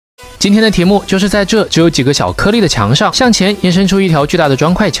今天的题目就是在这只有几个小颗粒的墙上，向前延伸出一条巨大的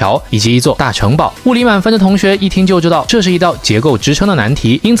砖块桥以及一座大城堡。物理满分的同学一听就知道，这是一道结构支撑的难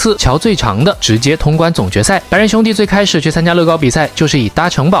题，因此桥最长的直接通关总决赛。白人兄弟最开始去参加乐高比赛就是以搭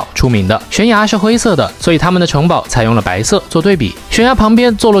城堡出名的，悬崖是灰色的，所以他们的城堡采用了白色做对比。悬崖旁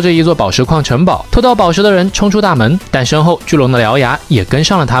边坐落着一座宝石矿城堡，偷到宝石的人冲出大门，但身后巨龙的獠牙也跟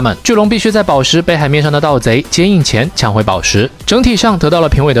上了他们。巨龙必须在宝石被海面上的盗贼接应前抢回宝石。整体上得到了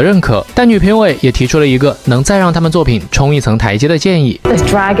评委的认可，但女评委也提出了一个能再让他们作品冲一层台阶的建议。This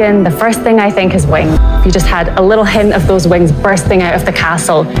dragon, the first thing I think is wings. If you just had a little hint of those wings bursting out of the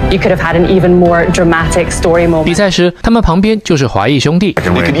castle, you could have had an even more dramatic story moment. 比赛时，他们旁边就是华谊兄弟。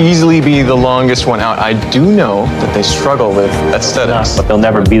They could easily be the longest one out. I do know that they struggle with aesthetics, but they'll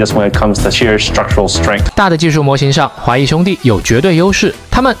never beat us when it comes to sheer structural strength. 大的技术模型上，华谊兄弟有绝对优势。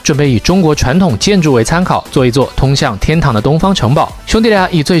他们准备以中国传统建筑为参考，做一座通向天堂的东方城堡。兄弟俩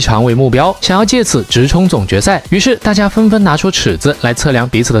以最长为目标，想要借此直冲总决赛。于是大家纷纷拿出尺子来测量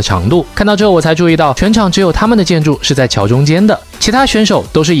彼此的长度。看到这，我才注意到全场只有他们的建筑是在桥中间的，其他选手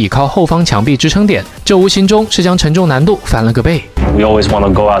都是倚靠后方墙壁支撑点，这无形中是将承重难度翻了个倍。We always want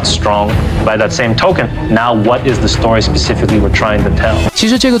to go out strong. By that same token, now what is the story specifically we're trying to tell? 其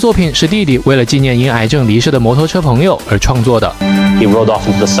实这个作品是弟弟为了纪念因癌症离世的摩托车朋友而创作的。He rode off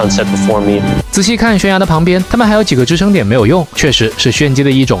into the sunset before me. 仔细看悬崖的旁边，他们还有几个支撑点没有用，确实是炫技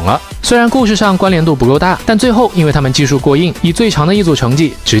的一种了。虽然故事上关联度不够大，但最后因为他们技术过硬，以最长的一组成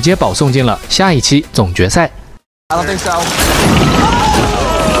绩直接保送进了下一期总决赛。I don't think so.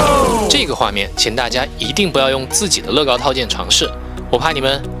 这个画面，请大家一定不要用自己的乐高套件尝试，我怕你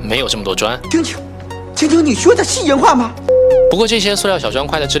们没有这么多砖。听听你说的是人话吗？不过这些塑料小砖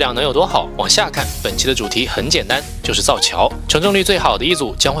块的质量能有多好？往下看，本期的主题很简单，就是造桥。承重率最好的一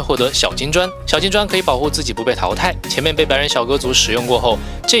组将会获得小金砖，小金砖可以保护自己不被淘汰。前面被白人小哥组使用过后，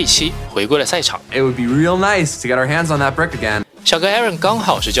这一期回归了赛场。It would be real nice to get our hands on that brick again. 小哥 Aaron 刚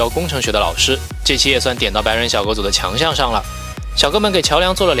好是教工程学的老师，这期也算点到白人小哥组的强项上了。小哥们给桥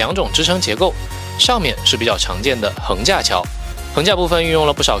梁做了2种支撑结构，上面是比较常见的横架桥，横架部分运用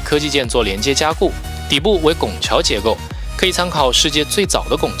了不少科技件做连接加固，底部为拱桥结构，可以参考世界最早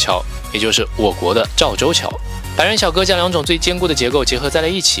的拱桥，也就是我国的赵州桥。白人小哥将2种最坚固的结构结合在了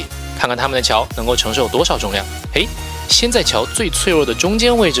一起，看看他们的桥能够承受多少重量。先在桥最脆弱的中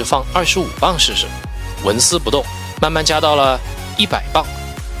间位置放25磅试试，纹丝不动，慢慢加到了100磅、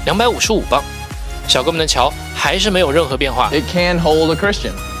255磅。小哥们的桥还是没有任何变化。It can hold a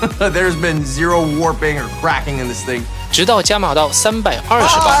Christian. There's been zero warping or cracking in this thing. 直到加码到320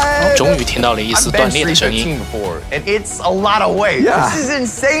磅，终于听到了一丝断裂的声音。And it's a lot of weight. This is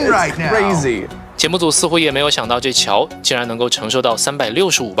insane right now. Crazy. 节目组似乎也没有想到这桥竟然能够承受到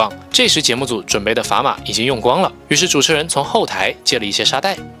365磅。这时节目组准备的砝码已经用光了，于是主持人从后台借了一些沙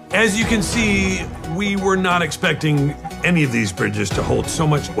袋。As you can see, we were not expecting any of these bridges to hold so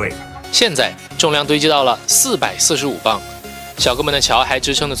much weight. 现在重量堆积到了445磅，小哥们的桥还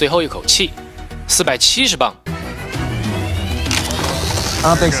支撑着最后一口气，470磅。I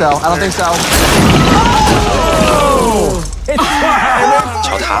don't think so. I don't think so.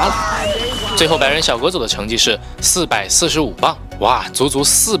 桥塌了。最后白人小哥组的成绩是445磅，哇，足足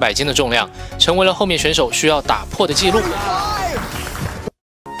400斤的重量，成为了后面选手需要打破的记录。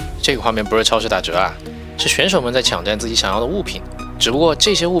这个画面不是超市打折啊，是选手们在抢占自己想要的物品。只不过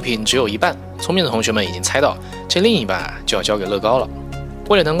这些物品只有一半，聪明的同学们已经猜到，这另一半就要交给乐高了。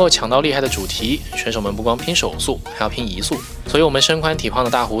为了能够抢到厉害的主题，选手们不光拼手速，还要拼移速。所以我们身宽体胖的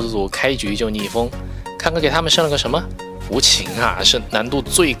大胡子组开局就逆风，看看给他们剩了个什么？无情啊，是难度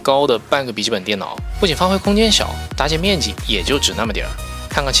最高的半个笔记本电脑，不仅发挥空间小，搭建面积也就只那么点儿。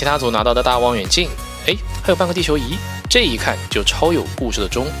看看其他组拿到的大望远镜，还有半个地球仪，这一看就超有故事的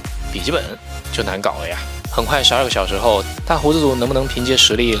钟，笔记本就难搞了呀。很快12个小时后，大胡子组能不能凭借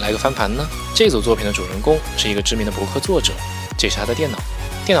实力来个翻盘呢？这组作品的主人公是一个知名的博客作者，这是他的电脑，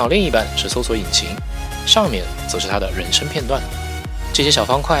电脑另一半是搜索引擎，上面则是他的人生片段。这些小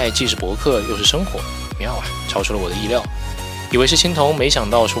方块既是博客又是生活，妙啊，超出了我的意料。以为是青铜，没想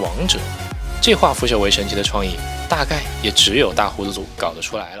到是王者。这化腐朽为神奇的创意，大概也只有大胡子组搞得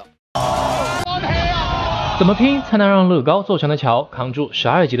出来了。怎么拼才能让乐高做成的桥扛住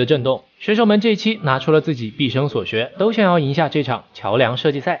12级的震动？选手们这期拿出了自己毕生所学，都想要赢下这场桥梁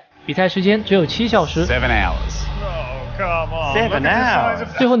设计赛。比赛时间只有7小时。 7 hours. Oh, 7 now.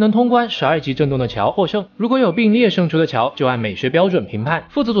 最后能通关12级震动的乔获胜。如果有并列胜出的乔，就按美学标准评判。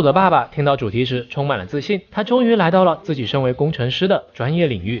父子组的爸爸听到主题时充满了自信，他终于来到了自己身为工程师的专业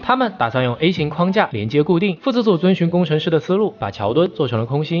领域。他们打算用 A 型框架连接固定，父子组遵循工程师的思路，把桥墩做成了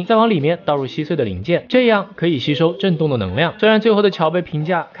空心，再往里面倒入稀碎的零件，这样可以吸收震动的能量。虽然最后的桥被评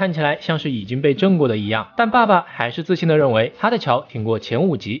价看起来像是已经被震过的一样，但爸爸还是自信的认为他的桥挺过前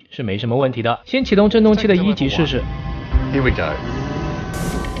5级是没什么问题的。先启动震动器的1级试试。Here we go.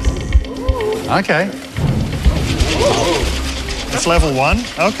 Okay. It's level 1.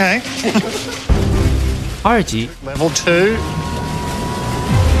 Okay. 2级 Level 2.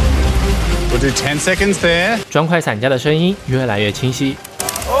 We'll do 10 seconds there. 砖块散架的声音越来越清晰。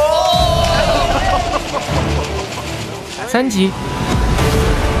3级。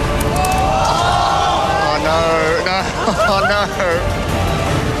Oh no, no, oh no.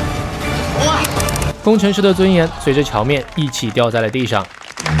 工程师的尊严随着桥面一起掉在了地上。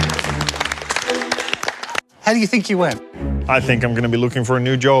How do you think you went? I think I'm going to be looking for a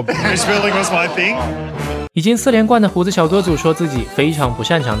new job. Bridge building was my thing. 已经4连冠的胡子小哥组说自己非常不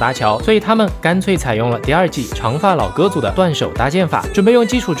擅长搭桥，所以他们干脆采用了第2季长发老哥组的断手搭建法，准备用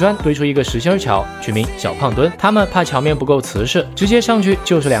基础砖堆出一个实心桥，取名小胖墩。他们怕桥面不够瓷实，直接上去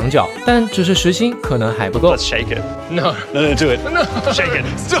就是2脚，但只是实心可能还不够。 Let's shake it. No, do it. No, shake it.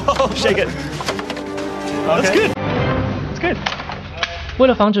 Stop. Shake it. That's good. That's good. 为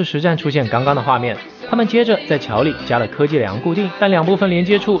了防止实战出现刚刚的画面，他们接着在桥里加了科技梁固定，但2部分连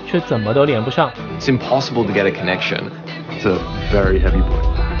接处却怎么都连不上。It's impossible to get a connection. It's a very heavy board.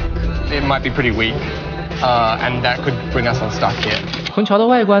 It might be pretty weak, and that could bring us unstuck here. 从桥的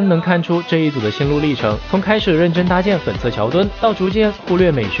外观能看出这一组的心路历程，从开始认真搭建粉色桥墩，到逐渐忽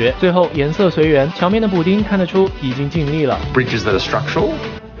略美学，最后颜色随缘，桥面的补丁看得出已经尽力了。Bridges that are structural,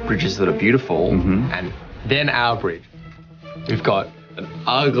 bridges that are beautiful, and then our bridge. We've got an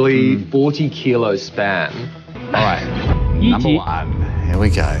ugly 40 kilo span. All right. 1 Number 级 1. Here we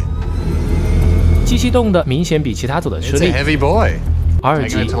go. 机器动的明显比其他组的吃 It's a 力。 heavy boy. 2 Taking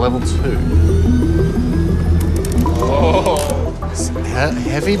级 it to level 2. Oh.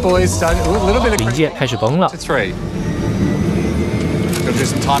 Heavy boys starting a little bit of 零件开始崩了 to 3. Gotta do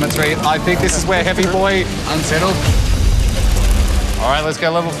some time at 3. I think this is where heavy boy unsettled. All right, let's go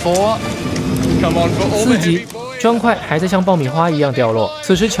level 4. Come on for all the 4 级 heavy boys. 砖块还在像爆米花一样掉落，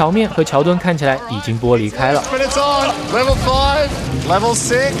此时桥面和桥墩看起来已经剥离开了。 But it's on. Level 5. Level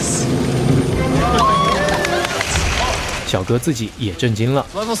 6. 小哥自己也震惊了。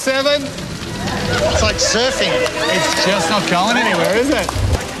 Level 7. It's like surfing. It's just not going anywhere, is it?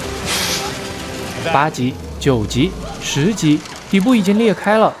 8级、9级、10级，底部已经裂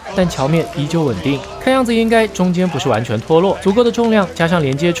开了，但桥面依旧稳定，看样子应该中间不是完全脱落，足够的重量加上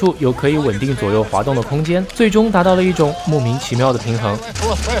连接处有可以稳定左右滑动的空间，最终达到了一种莫名其妙的平衡。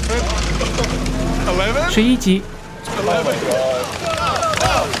11级。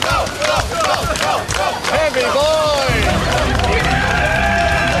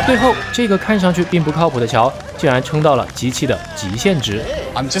 最后，这个看上去并不靠谱的桥，竟然撑到了机器的极限值。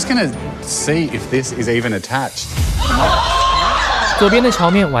 I'm just gonna see if this is even attached. 左边的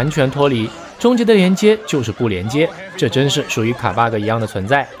桥面完全脱离，终极的连接就是不连接，这真是属于卡 bug 一样的存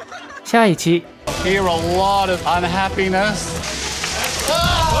在。下一期 Hear a lot of unhappiness.